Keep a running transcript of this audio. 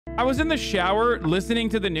I was in the shower listening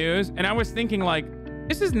to the news, and I was thinking, like,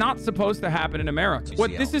 this is not supposed to happen in America. Where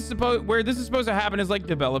this is supposed to happen is like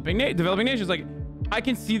developing nations. Like, I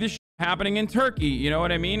can see this happening in Turkey, you know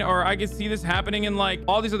what I mean? Or I can see this happening in like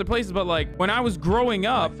all these other places. But like when I was growing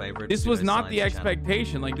up, this was not the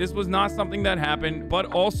expectation. Like this was not something that happened. But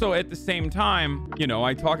also at the same time, you know,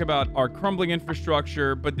 I talk about our crumbling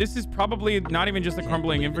infrastructure, but this is probably not even just a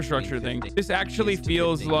crumbling infrastructure thing. This actually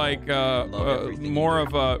feels like more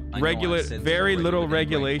of a very little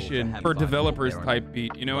regulation for developers type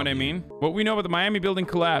beat. You know what I mean? What we know about the Miami building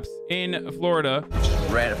collapse in Florida.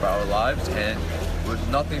 Ran for our lives and with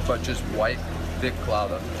nothing but just white, thick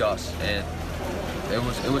cloud of dust, and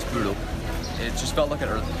it was brutal. It just felt like an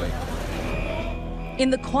earthquake. In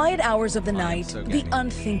the quiet hours of the night, the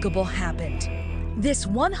unthinkable happened. This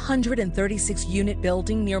 136-unit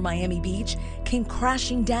building near Miami Beach came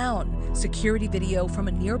crashing down. Security video from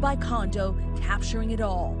a nearby condo capturing it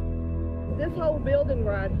all. This whole building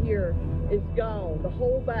right here is gone. The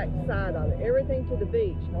whole back side of it, everything to the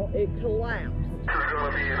beach, it collapsed. This is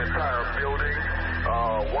going to be an entire building.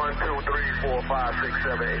 1, 2, 3, 4, 5, 6,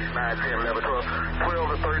 7, 8, 9, 10, 11, 12, 12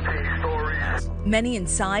 to 13 stories. Many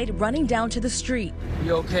inside running down to the street.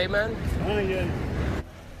 You okay, man?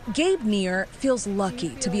 Gabe Neer feels lucky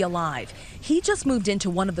to be alive. He just moved into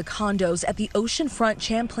one of the condos at the oceanfront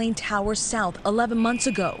Champlain Towers South 11 months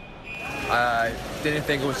ago. I didn't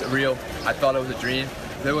think it was real. I thought it was a dream.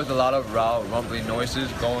 There was a lot of rumbling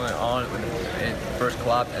noises going on when it first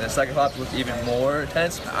collapsed, and the second collapse was even more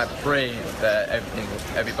intense. I pray that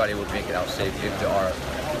everybody will make it out safe if there are.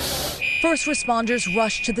 First responders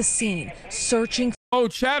rushed to the scene, searching. Oh,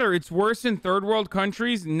 chatter, it's worse in third world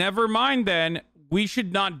countries. Never mind then. We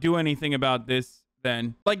should not do anything about this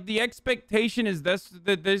then. Like, the expectation is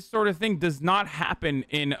that this sort of thing does not happen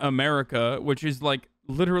in America, which is like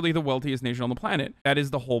literally the wealthiest nation on the planet. That is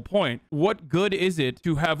the whole point. What good is it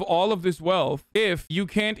to have all of this wealth if you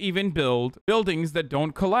can't even build buildings that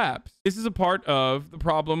don't collapse? This is a part of the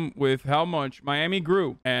problem with how much Miami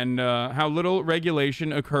grew and how little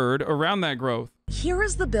regulation occurred around that growth. Here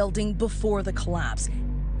is the building before the collapse,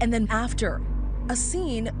 and then after. A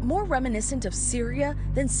scene more reminiscent of Syria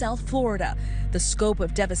than South Florida. The scope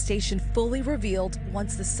of devastation fully revealed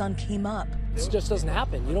once the sun came up. This just doesn't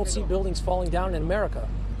happen. You don't see buildings falling down in America.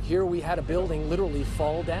 Here we had a building literally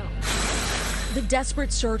fall down. The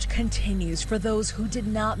desperate search continues for those who did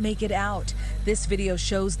not make it out. This video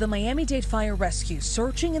shows the Miami-Dade Fire Rescue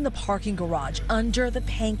searching in the parking garage under the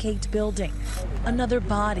pancaked building. Another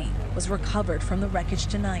body was recovered from the wreckage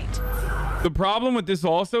tonight. The problem with this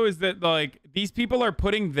also is that, like, these people are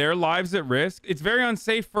putting their lives at risk. It's very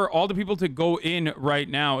unsafe for all the people to go in right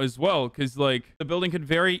now as well, because, like, the building could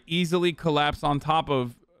very easily collapse on top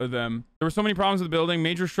of them. There were so many problems with the building.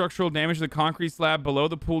 Major structural damage to the concrete slab below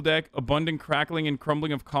the pool deck, abundant crackling and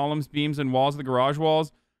crumbling of columns, beams, and walls of the garage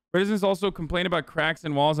walls. Residents also complain about cracks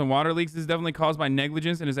in walls and water leaks. This is definitely caused by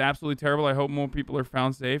negligence and is absolutely terrible. I hope more people are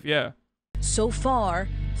found safe. Yeah. So far,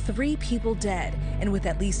 3 people dead, and with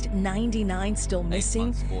at least 99 still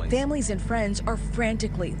missing, families and friends are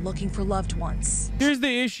frantically looking for loved ones. Here's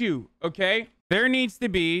the issue, okay? There needs to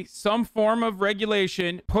be some form of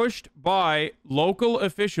regulation pushed by local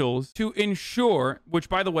officials to ensure, which,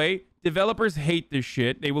 by the way, developers hate this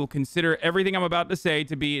shit. They will consider everything I'm about to say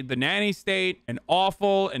to be the nanny state and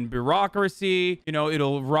awful and bureaucracy. You know,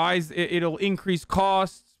 it'll increase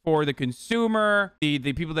costs for the consumer, the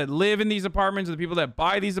people that live in these apartments, the people that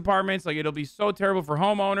buy these apartments. Like, it'll be so terrible for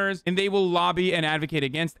homeowners, and they will lobby and advocate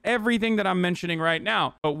against everything that I'm mentioning right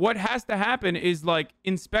now. But what has to happen is, like,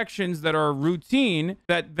 inspections that are routine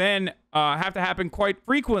that then have to happen quite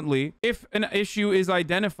frequently if an issue is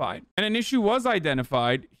identified. And an issue was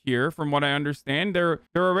identified here, from what I understand. There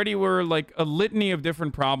already were like a litany of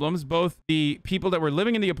different problems. Both the people that were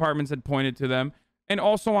living in the apartments had pointed to them, and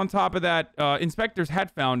also on top of that, inspectors had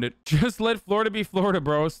found it. Just let Florida be Florida,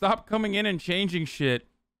 bro. Stop coming in and changing shit.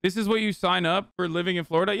 This is what you sign up for living in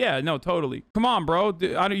Florida? Yeah, no, totally. Come on, bro.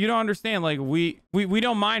 You don't understand. Like, we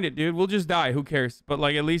don't mind it, dude. We'll just die. Who cares? But,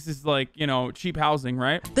 like, at least it's, like, you know, cheap housing,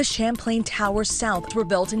 right? The Champlain Towers South were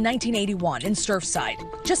built in 1981 in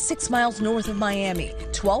Surfside, just 6 miles north of Miami.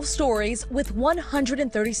 12 stories with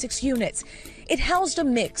 136 units. It housed a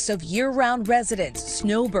mix of year-round residents,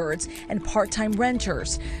 snowbirds, and part-time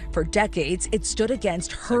renters. For decades, it stood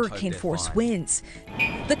against hurricane-force winds.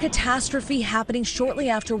 The catastrophe happening shortly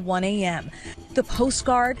after 1 a.m. The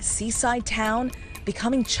postcard seaside town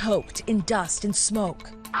becoming choked in dust and smoke.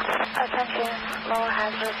 Attention, lower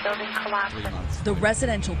hazard building collapsing. The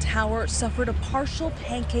residential tower suffered a partial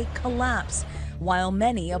pancake collapse, while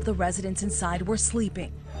many of the residents inside were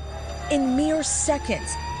sleeping. In mere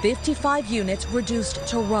seconds, 55 units reduced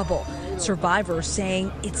to rubble. Survivors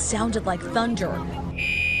saying it sounded like thunder.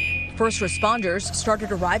 First responders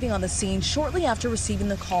started arriving on the scene shortly after receiving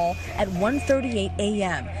the call at 1:38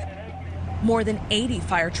 a.m. More than 80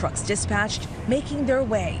 fire trucks dispatched, making their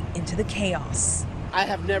way into the chaos. I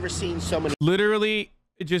have never seen so many. Literally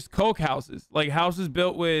just coke houses, like houses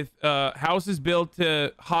built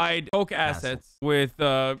to hide coke assets with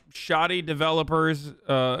shoddy developers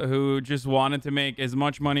who just wanted to make as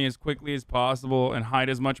much money as quickly as possible and hide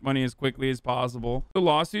as much money as quickly as possible. The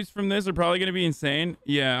lawsuits from this are probably going to be insane.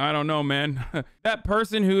 Yeah, I don't know, man. That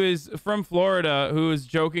person who is from Florida who is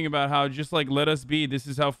joking about how just like let us be, this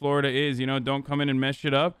is how Florida is, you know, don't come in and mess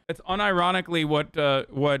shit up. It's unironically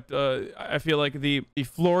what I feel like the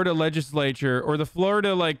Florida legislature or the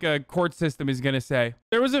Florida court system is gonna say.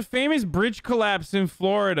 There was a famous bridge collapse in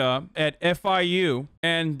Florida at FIU,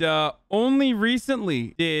 and only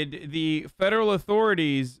recently did the federal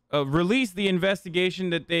authorities release the investigation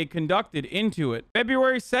that they conducted into it.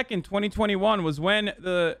 February 2nd, 2021 was when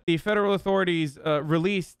the federal authorities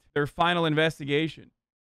released their final investigation.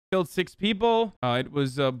 Killed 6 people. It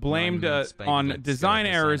was blamed on design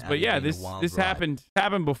errors, but yeah, this happened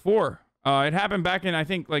before. It happened back in I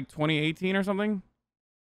think like 2018 or something.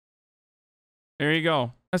 There you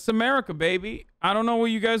go. That's America, baby. I don't know what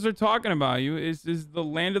you guys are talking about. Is the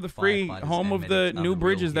land of the free, home of the new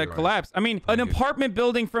bridges that collapse. I mean, an apartment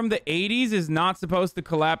building from the 80s is not supposed to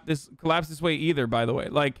collapse this way either, by the way.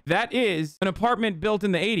 Like, that is an apartment built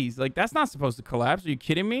in the 80s. Like, that's not supposed to collapse. Are you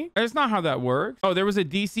kidding me? That's not how that works. Oh, there was a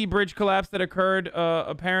DC bridge collapse that occurred,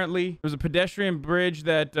 apparently. There was a pedestrian bridge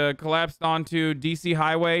that collapsed onto DC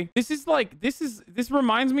highway. This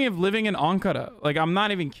reminds me of living in Ankara. Like, I'm not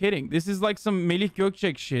even kidding. This is like some Melih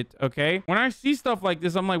Gökçek shit, okay? When I see stuff like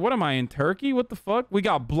this, I'm like, what am I, in Turkey? What the fuck? We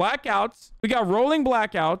got blackouts. We got rolling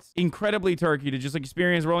blackouts. Incredibly Turkey to just like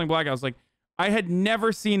experience rolling blackouts. Like, I had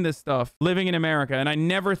never seen this stuff living in America, and I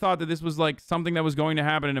never thought that this was like something that was going to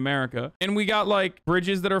happen in America. And we got like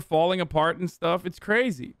bridges that are falling apart and stuff. It's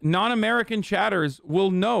crazy. Non-American chatters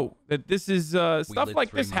will know that this is stuff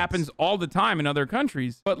like this happens all the time in other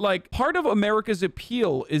countries. But like, part of America's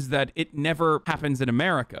appeal is that it never happens in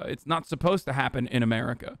America. It's not supposed to happen in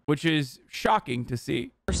America, which is shocking to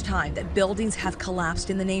see. First time that buildings have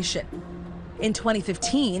collapsed in the nation. In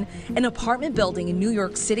 2015, an apartment building in New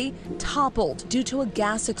York City toppled due to a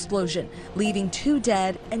gas explosion, leaving 2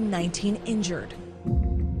 dead and 19 injured.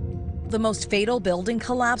 The most fatal building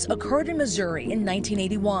collapse occurred in Missouri in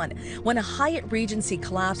 1981, when a Hyatt Regency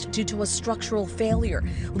collapsed due to a structural failure,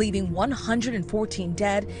 leaving 114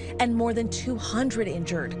 dead and more than 200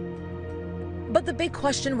 injured. But the big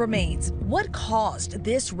question remains, what caused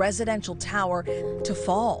this residential tower to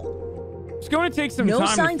fall? It's going to take some time to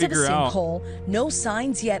figure out. No signs of a sinkhole, no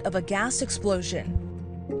signs yet of a gas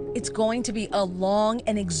explosion. It's going to be a long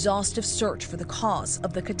and exhaustive search for the cause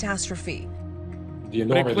of the catastrophe.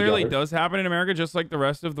 But it clearly does happen in America, just like the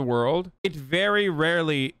rest of the world. It very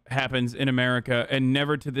rarely happens in America, and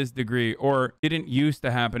never to this degree, or didn't used to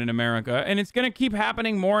happen in America. And it's going to keep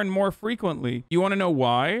happening more and more frequently. You want to know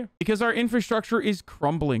why? Because our infrastructure is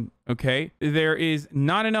crumbling. Okay, there is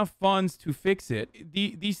not enough funds to fix it.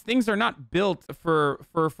 These things are not built for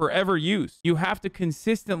forever use. You have to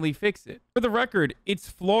consistently fix it. For the record, it's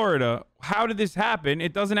Florida. How did this happen?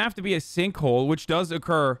 It doesn't have to be a sinkhole, which does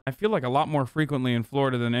occur, I feel like, a lot more frequently in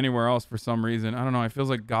Florida than anywhere else for some reason. I don't know. It feels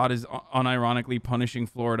like God is unironically punishing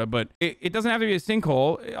Florida, but it doesn't have to be a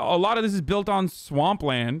sinkhole. A lot of this is built on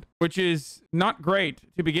swampland, which is not great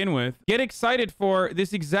to begin with. Get excited for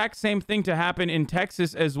this exact same thing to happen in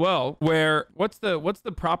Texas as well, where what's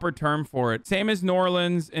the proper term for it? Same as New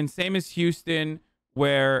Orleans and same as Houston,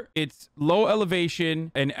 where it's low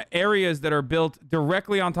elevation and areas that are built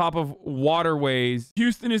directly on top of waterways.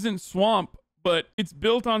 Houston isn't swamp, but it's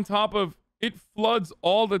built on top of, it floods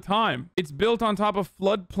all the time. It's built on top of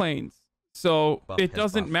floodplains. So it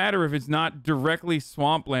doesn't matter if it's not directly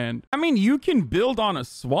swampland. I mean, you can build on a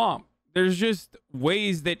swamp. There's just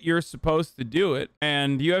ways that you're supposed to do it,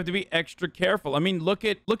 and you have to be extra careful. I mean, look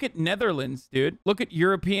at Netherlands, dude. Look at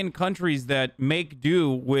European countries that make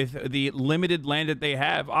do with the limited land that they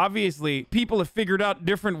have. Obviously, people have figured out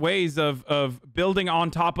different ways of building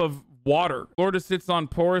on top of water. Florida sits on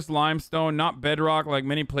porous limestone, not bedrock like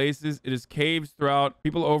many places. It is caves throughout.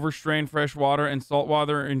 People overstrain fresh water, and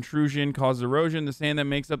saltwater intrusion causes erosion. The sand that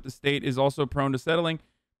makes up the state is also prone to settling.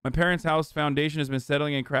 My parents' house foundation has been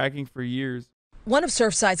settling and cracking for years. One of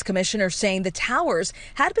Surfside's commissioners saying the towers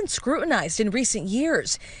had been scrutinized in recent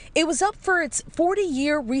years. It was up for its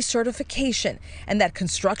 40-year recertification, and that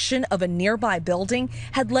construction of a nearby building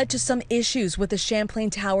had led to some issues with the Champlain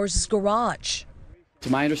Towers' garage. To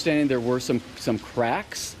my understanding, there were some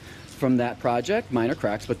cracks from that project, minor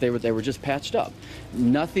cracks, but they were just patched up.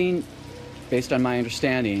 Nothing, based on my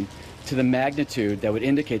understanding, to the magnitude that would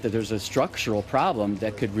indicate that there's a structural problem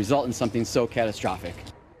that could result in something so catastrophic.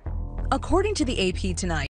 According to the AP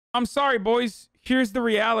tonight, I'm sorry, boys. Here's the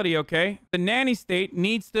reality, okay? The nanny state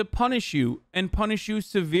needs to punish you and punish you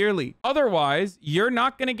severely. Otherwise, you're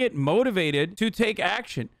not going to get motivated to take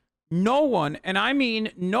action. No one, and I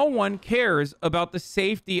mean no one, cares about the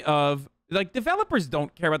safety of, like, developers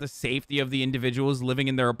don't care about the safety of the individuals living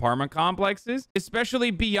in their apartment complexes,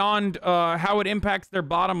 especially beyond how it impacts their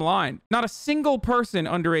bottom line. Not a single person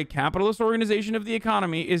under a capitalist organization of the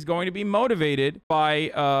economy is going to be motivated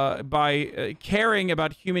by caring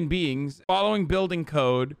about human beings, following building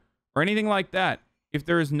code, or anything like that. If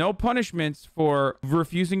there is no punishments for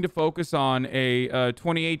refusing to focus on a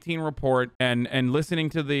 2018 report and listening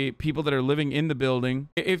to the people that are living in the building,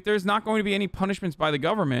 if there's not going to be any punishments by the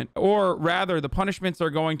government, or rather the punishments are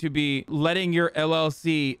going to be letting your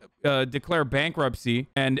LLC declare bankruptcy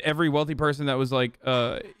and every wealthy person that was like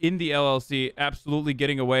in the LLC absolutely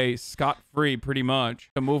getting away scot-free pretty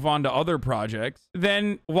much to move on to other projects,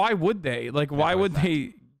 then why would they? Like, why would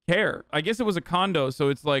they care? I guess it was a condo, so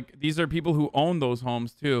it's like these are people who own those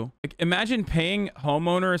homes too. Like, imagine paying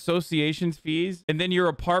homeowner associations fees and then your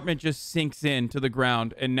apartment just sinks into the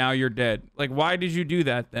ground and now you're dead. Like, why did you do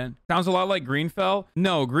that then? Sounds a lot like Greenfell.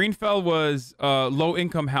 No, Greenfell was low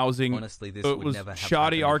income housing. Honestly, this it would was never have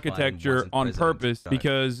shoddy architecture on purpose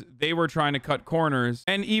because they were trying to cut corners.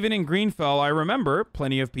 And even in Greenfell, I remember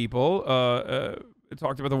plenty of people it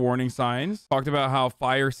talked about the warning signs, talked about how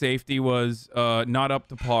fire safety was not up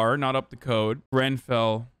to par, not up to code.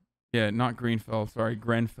 Grenfell. Yeah, not Greenfell. Sorry,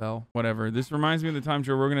 Grenfell. Whatever. This reminds me of the time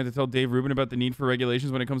Joe Rogan had to tell Dave Rubin about the need for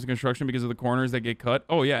regulations when it comes to construction because of the corners that get cut.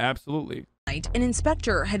 Oh, yeah, absolutely. an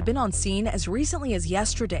inspector had been on scene as recently as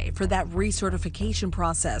yesterday for that recertification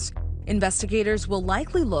process. Investigators will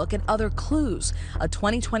likely look at other clues. A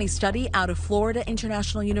 2020 study out of Florida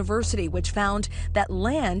International University, which found that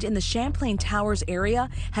land in the Champlain Towers area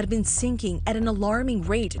had been sinking at an alarming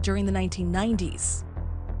rate during the 1990s.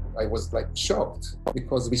 I was like shocked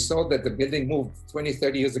because we saw that the building moved 20,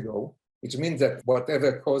 30 years ago, which means that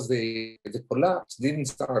whatever caused the collapse didn't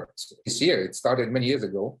start this year. It started many years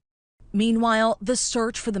ago. Meanwhile, the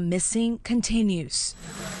search for the missing continues.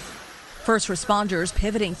 First responders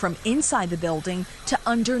pivoting from inside the building to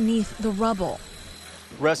underneath the rubble.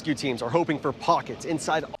 Rescue teams are hoping for pockets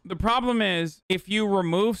inside. The problem is, if you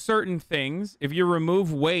remove certain things, if you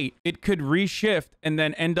remove weight, it could reshift and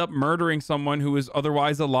then end up murdering someone who is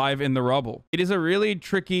otherwise alive in the rubble. It is a really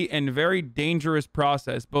tricky and very dangerous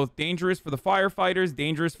process, both dangerous for the firefighters,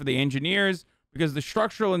 dangerous for the engineers, because the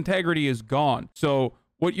structural integrity is gone. So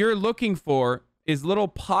what you're looking for is little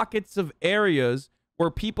pockets of areas where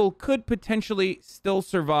people could potentially still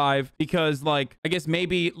survive because, like, I guess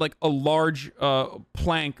maybe like a large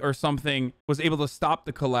plank or something was able to stop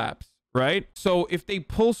the collapse, right? So if they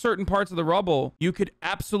pull certain parts of the rubble, you could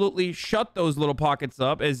absolutely shut those little pockets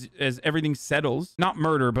up as everything settles. Not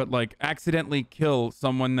murder, but like accidentally kill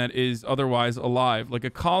someone that is otherwise alive. Like a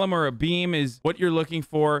column or a beam is what you're looking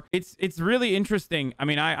for. It's really interesting. I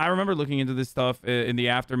mean, I remember looking into this stuff in the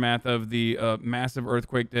aftermath of the massive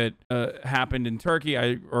earthquake that happened in Turkey,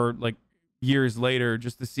 or like years later,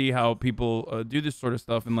 just to see how people do this sort of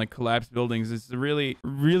stuff in like collapsed buildings. It's a really,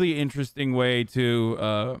 really interesting way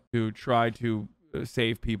to try to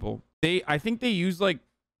save people. I think they use like,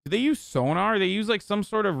 do they use sonar? They use like some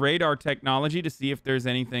sort of radar technology to see if there's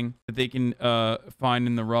anything that they can find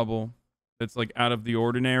in the rubble that's like out of the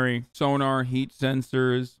ordinary. Sonar, heat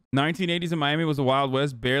sensors. 1980s in Miami was a Wild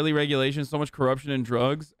West. Barely regulation, so much corruption and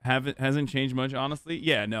drugs. Hasn't changed much, honestly.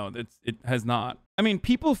 Yeah, no, it has not. I mean,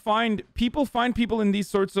 people find people in these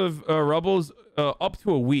sorts of rubbles up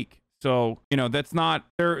to a week. So, you know, that's not,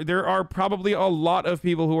 there are probably a lot of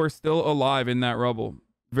people who are still alive in that rubble.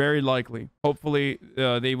 Very likely. Hopefully,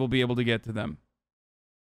 they will be able to get to them.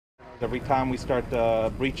 Every time we start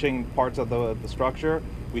breaching parts of the structure,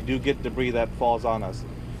 we do get debris that falls on us.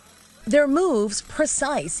 Their moves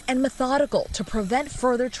precise and methodical to prevent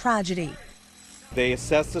further tragedy. They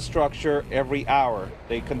assess the structure every hour.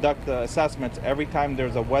 They conduct the assessments every time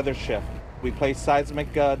there's a weather shift. We place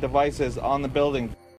seismic devices on the building.